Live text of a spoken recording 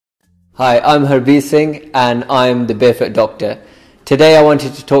Hi, I'm Harbir Singh and I'm the Barefoot Doctor. Today I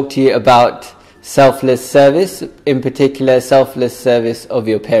wanted to talk to you about selfless service, in particular selfless service of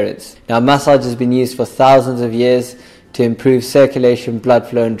your parents. Now, massage has been used for thousands of years to improve circulation, blood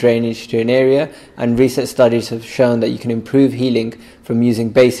flow and drainage to an area, and recent studies have shown that you can improve healing from using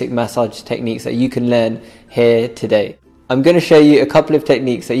basic massage techniques that you can learn here today. I'm going to show you a couple of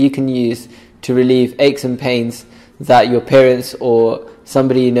techniques that you can use to relieve aches and pains that your parents or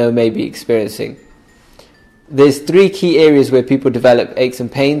somebody you know may be experiencing. There's three key areas where people develop aches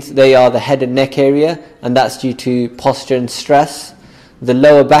and pains. They are the head and neck area, and that's due to posture and stress. The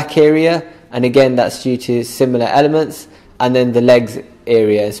lower back area, and again that's due to similar elements. And then the legs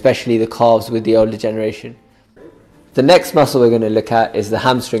area, especially the calves with the older generation. The next muscle we're going to look at is the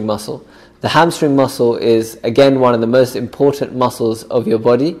hamstring muscle. The hamstring muscle is again one of the most important muscles of your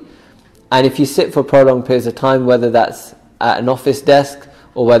body. And if you sit for prolonged periods of time, whether that's at an office desk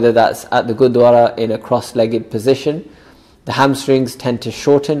or whether that's at the gurdwara in a cross-legged position, the hamstrings tend to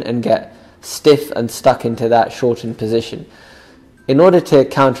shorten and get stiff and stuck into that shortened position. In order to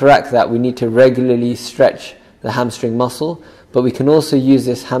counteract that, we need to regularly stretch the hamstring muscle, but we can also use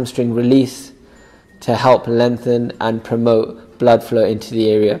this hamstring release to help lengthen and promote blood flow into the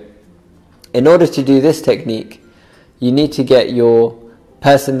area. In order to do this technique, you need to get your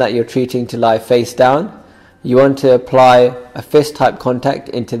person that you're treating to lie face down. You want to apply a fist type contact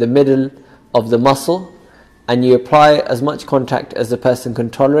into the middle of the muscle, and you apply as much contact as the person can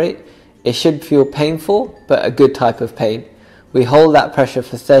tolerate. It should feel painful, but a good type of pain. We hold that pressure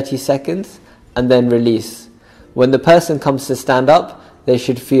for 30 seconds and then release. When the person comes to stand up, they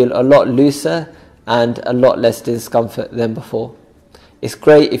should feel a lot looser and a lot less discomfort than before. It's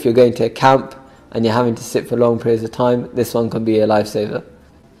great if you're going to a camp and you're having to sit for long periods of time. This one can be a lifesaver.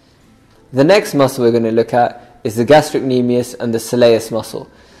 The next muscle we're going to look at is the gastrocnemius and the soleus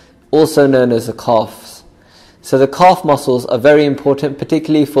muscle, also known as the calves. So the calf muscles are very important,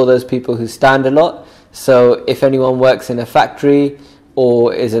 particularly for those people who stand a lot. So if anyone works in a factory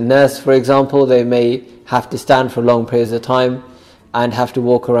or is a nurse, for example, they may have to stand for long periods of time and have to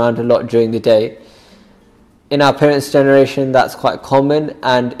walk around a lot during the day. In our parents' generation, that's quite common,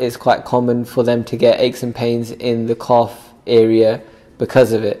 and it's quite common for them to get aches and pains in the calf area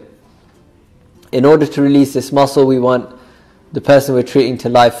because of it. In order to release this muscle, we want the person we're treating to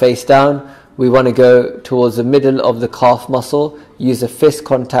lie face down. We want to go towards the middle of the calf muscle, use a fist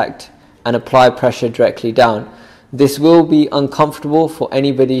contact and apply pressure directly down. This will be uncomfortable for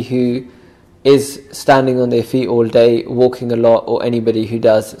anybody who is standing on their feet all day, walking a lot, or anybody who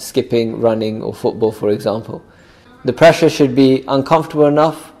does skipping, running or football, for example. The pressure should be uncomfortable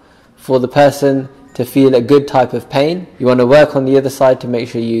enough for the person to feel a good type of pain. You want to work on the other side to make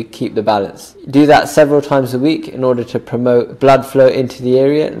sure you keep the balance. Do that several times a week in order to promote blood flow into the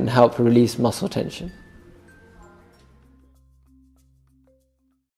area and help release muscle tension.